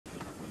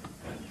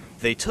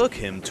They took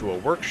him to a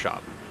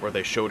workshop where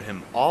they showed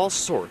him all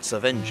sorts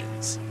of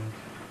engines.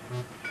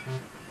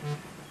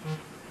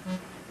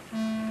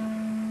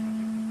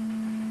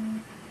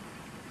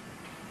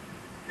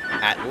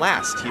 At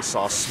last, he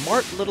saw a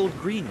smart little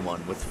green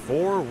one with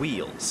 4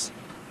 wheels.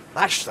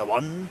 "That's the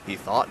one," he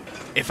thought.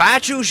 "If I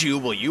choose you,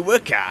 will you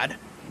work hard?"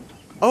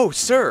 "Oh,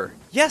 sir.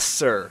 Yes,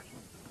 sir."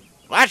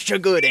 "That's a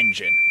good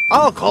engine.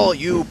 I'll call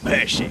you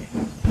Percy."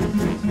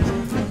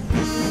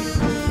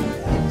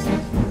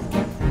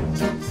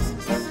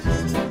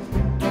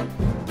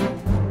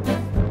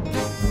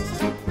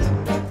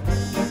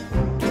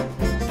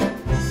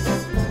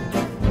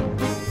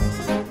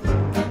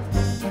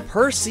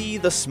 Percy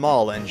the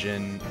Small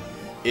Engine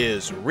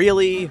is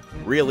really,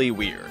 really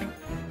weird.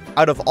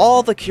 Out of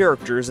all the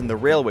characters in the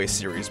Railway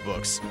series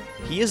books,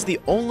 he is the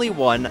only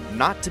one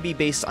not to be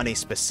based on a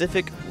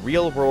specific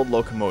real-world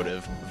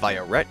locomotive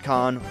via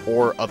retcon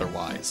or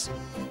otherwise.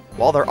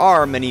 While there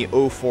are many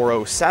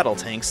 040 saddle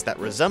tanks that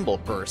resemble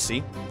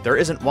Percy, there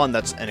isn't one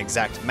that's an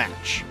exact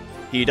match.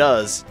 He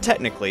does,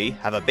 technically,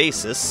 have a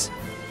basis,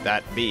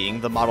 that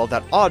being the model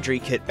that Audrey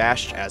kit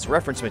bashed as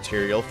reference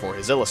material for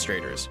his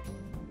illustrators,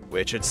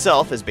 which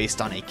itself is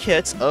based on a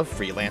kit of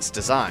freelance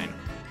design.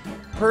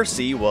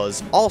 Percy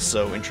was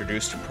also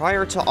introduced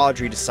prior to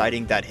Audrey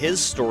deciding that his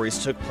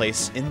stories took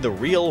place in the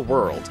real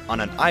world on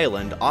an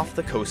island off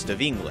the coast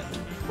of England,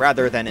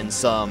 rather than in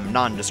some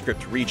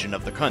nondescript region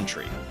of the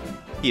country.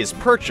 He is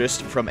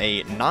purchased from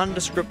a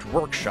nondescript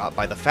workshop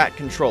by the Fat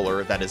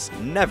Controller that is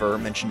never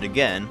mentioned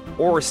again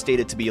or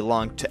stated to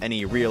belong to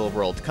any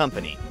real-world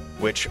company,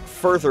 which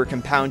further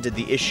compounded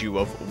the issue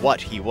of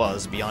what he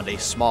was beyond a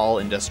small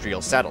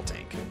industrial saddle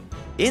tank.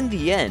 In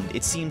the end,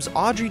 it seems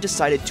Audrey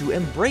decided to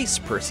embrace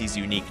Percy's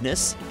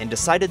uniqueness and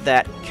decided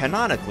that,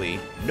 canonically,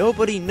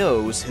 nobody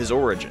knows his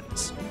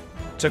origins.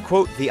 To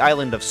quote the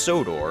island of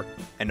Sodor,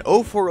 an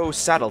 040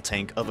 saddle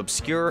tank of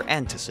obscure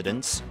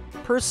antecedents,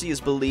 Percy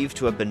is believed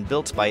to have been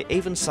built by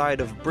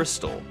Avonside of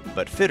Bristol,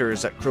 but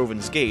fitters at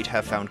Croven's Gate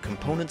have found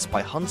components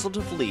by Hunslet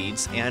of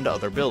Leeds and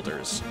other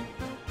builders.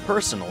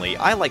 Personally,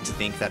 I like to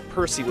think that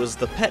Percy was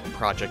the pet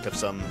project of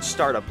some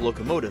startup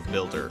locomotive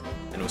builder,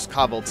 and was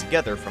cobbled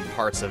together from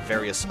parts of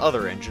various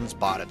other engines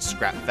bought at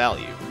scrap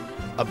value.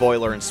 A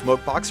boiler and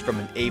smokebox from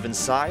an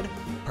Avonside,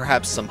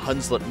 perhaps some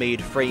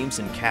Hunslet-made frames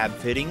and cab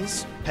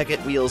fittings,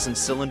 Peckett wheels and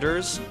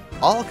cylinders,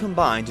 all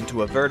combined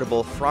into a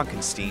veritable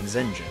Frankenstein's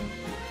engine.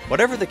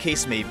 Whatever the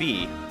case may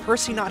be,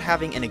 Percy not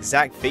having an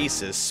exact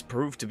basis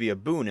proved to be a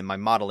boon in my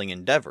modeling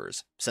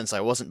endeavors, since I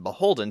wasn't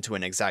beholden to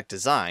an exact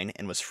design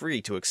and was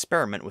free to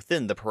experiment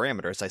within the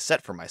parameters I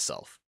set for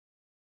myself.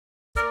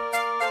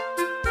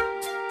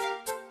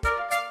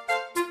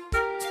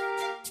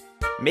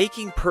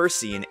 Making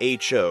Percy an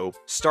HO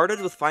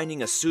started with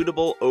finding a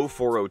suitable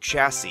 040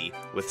 chassis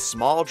with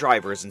small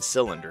drivers and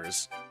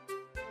cylinders.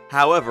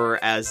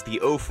 However, as the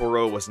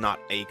 040 was not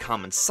a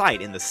common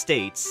sight in the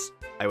States,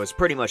 I was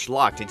pretty much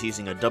locked into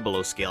using a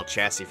 00 scale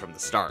chassis from the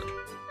start.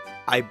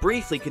 I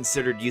briefly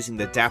considered using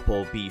the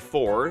Dapple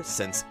B4,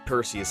 since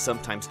Percy is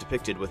sometimes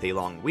depicted with a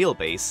long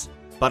wheelbase,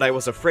 but I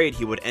was afraid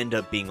he would end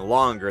up being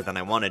longer than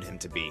I wanted him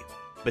to be.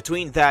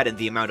 Between that and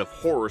the amount of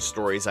horror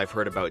stories I've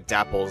heard about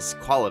Dapple's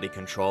quality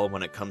control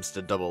when it comes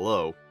to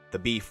 00, the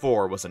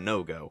B4 was a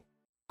no-go.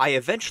 I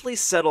eventually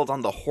settled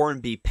on the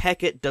Hornby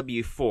Peckett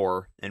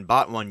W4 and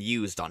bought one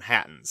used on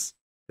Hatton's.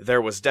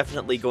 There was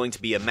definitely going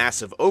to be a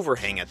massive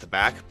overhang at the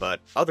back,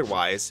 but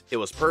otherwise, it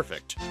was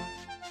perfect.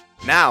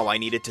 Now I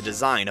needed to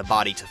design a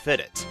body to fit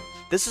it.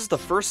 This is the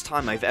first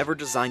time I've ever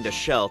designed a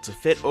shell to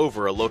fit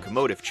over a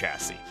locomotive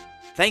chassis.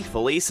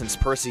 Thankfully, since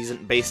Percy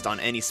isn't based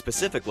on any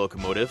specific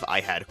locomotive, I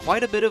had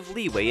quite a bit of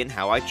leeway in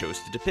how I chose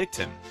to depict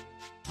him.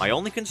 My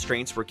only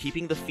constraints were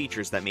keeping the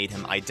features that made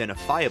him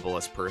identifiable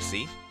as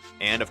Percy,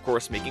 and of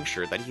course making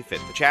sure that he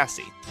fit the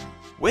chassis.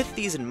 With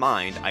these in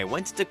mind, I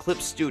went to Clip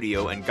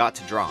Studio and got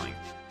to drawing.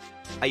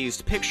 I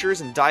used pictures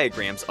and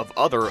diagrams of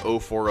other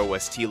 040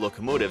 ST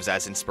locomotives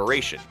as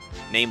inspiration,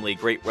 namely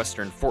Great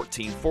Western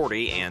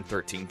 1440 and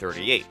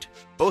 1338,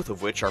 both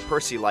of which are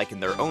Percy-like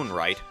in their own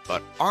right,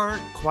 but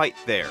aren't quite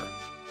there.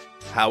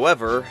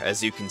 However,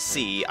 as you can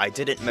see, I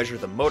didn't measure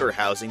the motor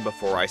housing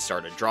before I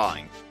started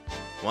drawing.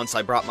 Once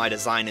I brought my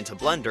design into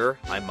Blender,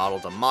 I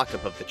modeled a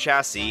mock-up of the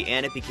chassis,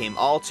 and it became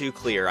all too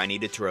clear I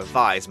needed to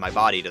revise my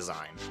body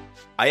design.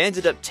 I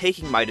ended up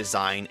taking my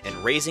design and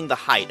raising the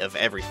height of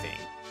everything.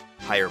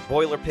 Higher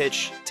boiler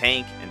pitch,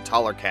 tank, and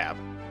taller cab.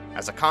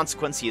 As a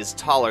consequence, he is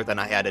taller than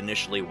I had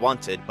initially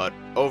wanted, but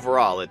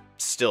overall, it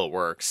still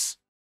works.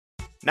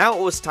 Now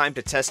it was time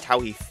to test how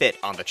he fit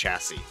on the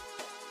chassis.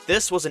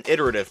 This was an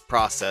iterative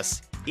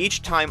process,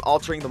 each time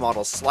altering the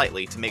model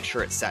slightly to make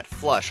sure it sat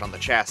flush on the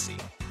chassis.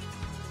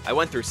 I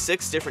went through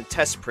 6 different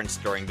test prints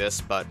during this,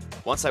 but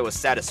once I was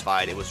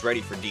satisfied, it was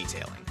ready for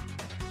detailing.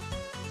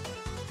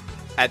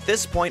 At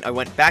this point, I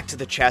went back to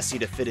the chassis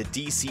to fit a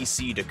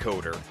DCC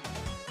decoder.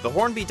 The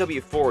Hornby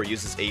W4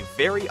 uses a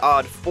very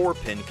odd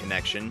 4-pin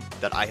connection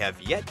that I have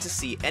yet to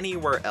see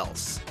anywhere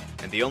else,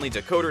 and the only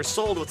decoders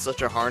sold with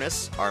such a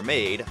harness are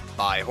made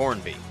by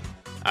Hornby.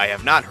 I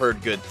have not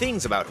heard good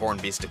things about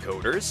Hornby's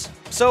decoders,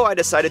 so I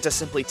decided to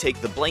simply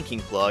take the blanking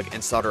plug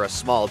and solder a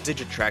small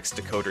Digitrax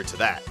decoder to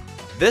that.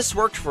 This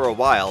worked for a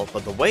while,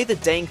 but the way the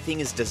dang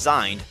thing is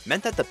designed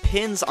meant that the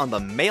pins on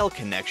the male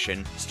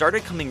connection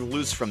started coming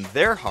loose from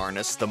their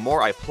harness the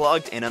more I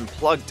plugged and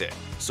unplugged it,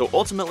 so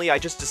ultimately I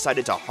just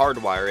decided to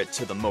hardwire it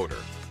to the motor.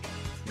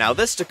 Now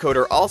this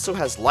decoder also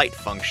has light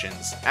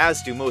functions,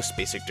 as do most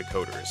basic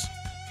decoders.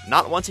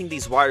 Not wanting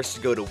these wires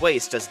to go to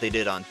waste as they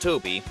did on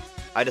Toby,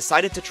 I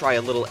decided to try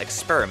a little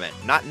experiment,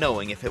 not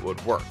knowing if it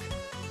would work.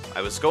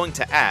 I was going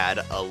to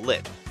add a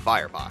lit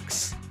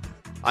firebox.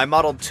 I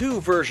modeled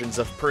two versions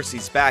of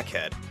Percy's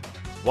backhead,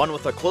 one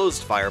with a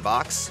closed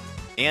firebox,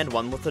 and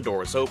one with the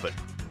doors open.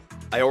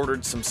 I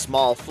ordered some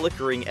small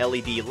flickering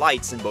LED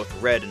lights in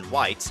both red and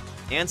white,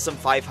 and some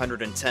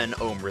 510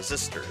 ohm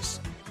resistors.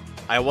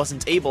 I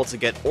wasn't able to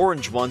get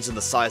orange ones in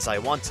the size I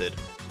wanted,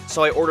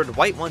 so I ordered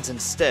white ones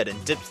instead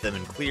and dipped them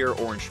in clear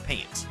orange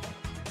paint.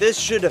 This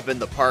should have been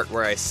the part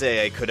where I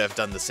say I could have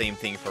done the same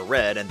thing for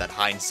red and that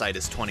hindsight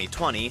is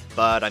 20/20,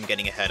 but I'm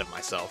getting ahead of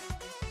myself.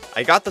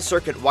 I got the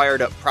circuit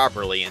wired up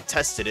properly and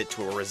tested it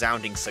to a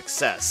resounding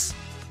success,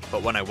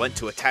 but when I went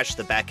to attach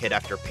the backhead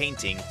after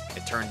painting,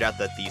 it turned out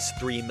that these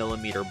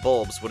 3mm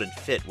bulbs wouldn't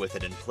fit with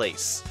it in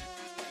place.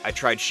 I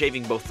tried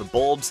shaving both the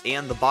bulbs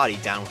and the body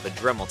down with a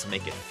Dremel to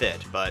make it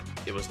fit, but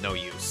it was no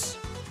use.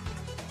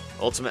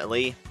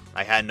 Ultimately,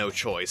 I had no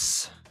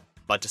choice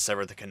but to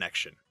sever the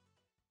connection.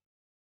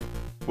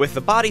 With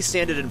the body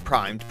sanded and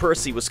primed,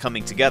 Percy was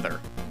coming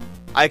together.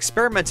 I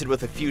experimented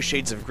with a few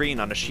shades of green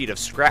on a sheet of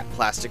scrap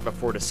plastic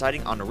before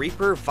deciding on a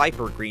Reaper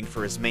Viper green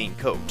for his main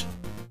coat.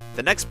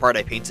 The next part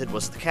I painted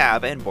was the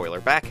cab and boiler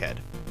backhead.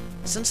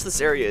 Since this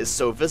area is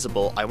so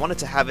visible, I wanted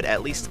to have it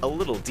at least a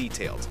little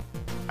detailed.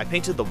 I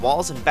painted the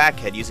walls and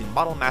backhead using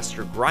Model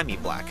Master Grimy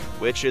Black,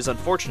 which is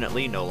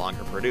unfortunately no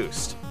longer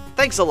produced.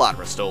 Thanks a lot,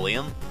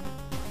 Rust-Oleum!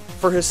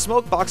 For his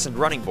smokebox and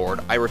running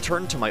board, I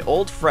returned to my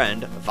old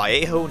friend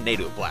Vallejo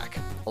Nado Black,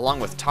 along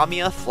with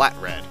Tamiya Flat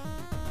Red.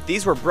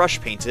 These were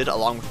brush painted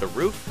along with the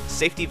roof,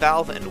 safety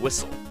valve, and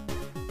whistle.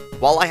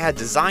 While I had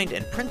designed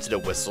and printed a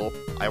whistle,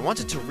 I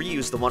wanted to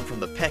reuse the one from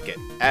the Peckett,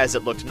 as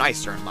it looked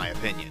nicer in my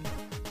opinion.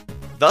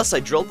 Thus I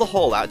drilled the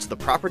hole out to the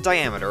proper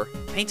diameter,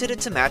 painted it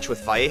to match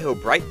with Vallejo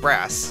Bright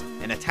Brass,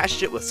 and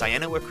attached it with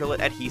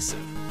cyanoacrylate adhesive.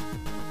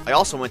 I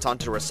also went on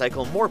to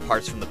recycle more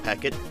parts from the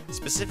Peckett,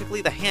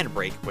 specifically the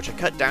handbrake, which I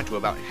cut down to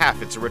about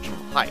half its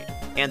original height,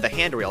 and the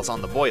handrails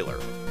on the boiler.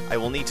 I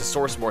will need to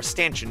source more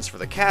stanchions for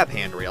the cab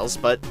handrails,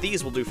 but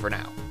these will do for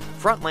now.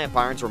 Front lamp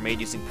irons were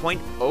made using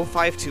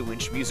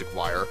 .052-inch music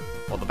wire,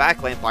 while the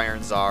back lamp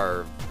irons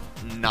are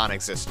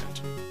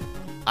non-existent.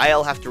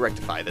 I'll have to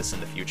rectify this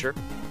in the future.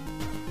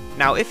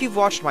 Now, if you've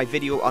watched my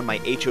video on my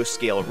HO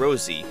scale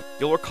Rosie,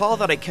 you'll recall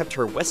that I kept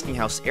her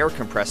Westinghouse air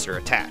compressor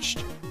attached,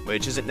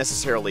 which isn't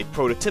necessarily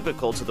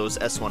prototypical to those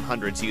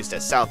S100s used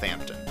at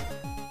Southampton.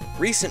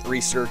 Recent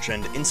research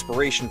and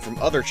inspiration from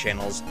other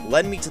channels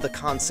led me to the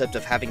concept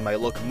of having my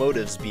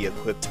locomotives be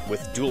equipped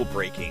with dual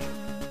braking.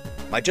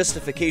 My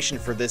justification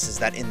for this is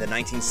that in the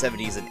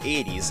 1970s and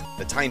 80s,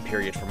 the time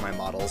period for my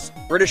models,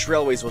 British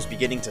Railways was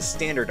beginning to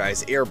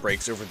standardize air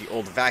brakes over the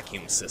old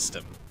vacuum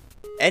system.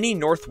 Any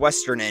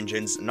Northwestern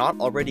engines not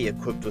already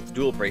equipped with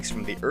dual brakes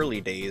from the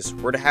early days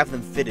were to have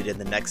them fitted in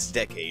the next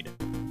decade.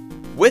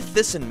 With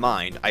this in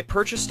mind, I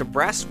purchased a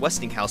brass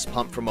Westinghouse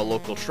pump from a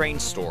local train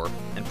store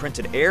and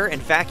printed air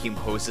and vacuum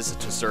hoses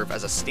to serve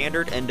as a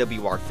standard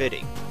NWR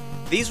fitting.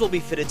 These will be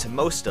fitted to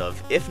most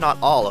of, if not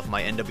all of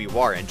my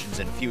NWR engines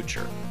in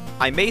future.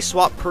 I may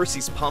swap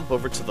Percy's pump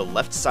over to the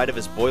left side of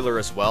his boiler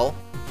as well,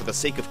 for the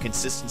sake of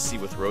consistency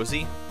with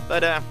Rosie,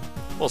 but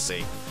we'll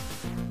see.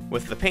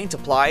 With the paint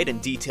applied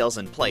and details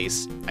in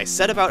place, I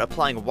set about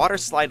applying water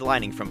slide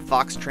lining from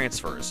Fox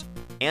Transfers,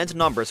 and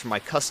numbers for my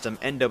custom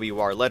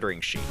NWR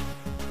lettering sheet.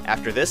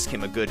 After this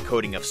came a good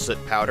coating of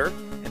soot powder,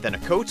 and then a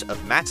coat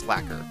of matte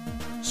lacquer.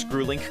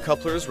 Screw link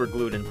couplers were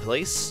glued in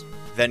place,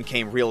 then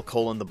came real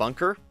coal in the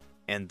bunker,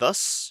 and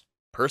thus,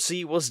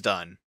 Percy was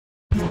done.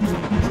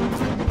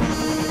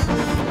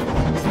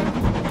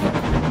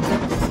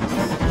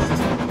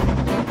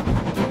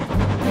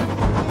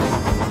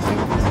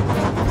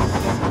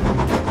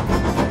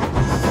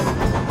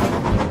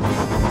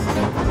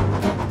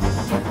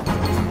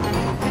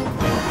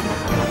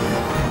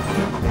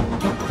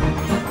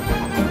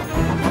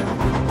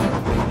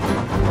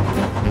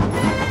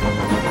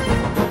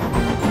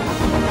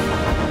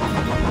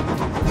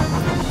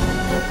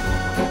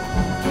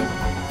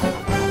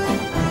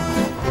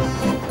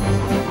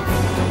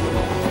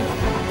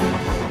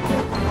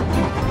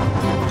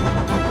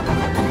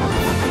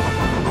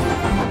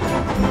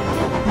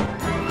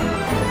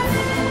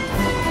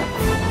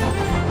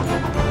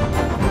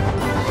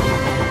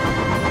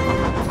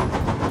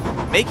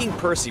 Making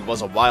Percy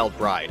was a wild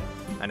ride,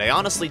 and I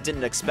honestly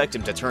didn't expect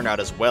him to turn out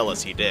as well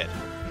as he did.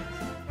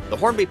 The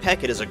Hornby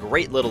Peckett is a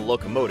great little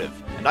locomotive,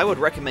 and I would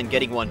recommend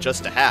getting one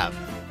just to have.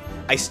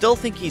 I still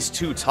think he's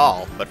too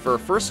tall, but for a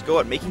first go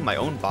at making my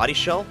own body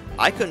shell,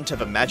 I couldn't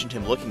have imagined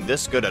him looking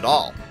this good at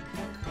all.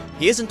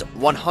 He isn't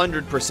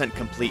 100%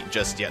 complete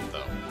just yet,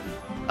 though.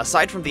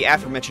 Aside from the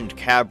aforementioned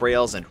cab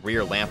rails and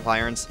rear lamp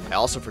irons, I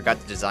also forgot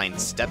to design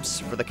steps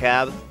for the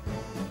cab.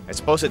 I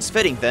suppose it's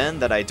fitting then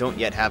that I don't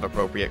yet have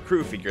appropriate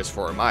crew figures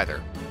for him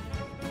either.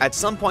 At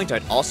some point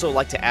I'd also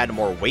like to add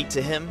more weight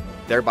to him,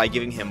 thereby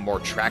giving him more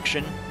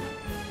traction.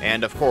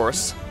 And of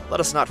course, let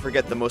us not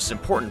forget the most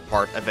important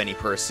part of any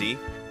Percy,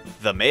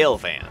 the mail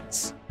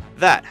vans.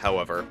 That,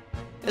 however,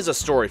 is a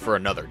story for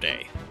another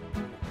day.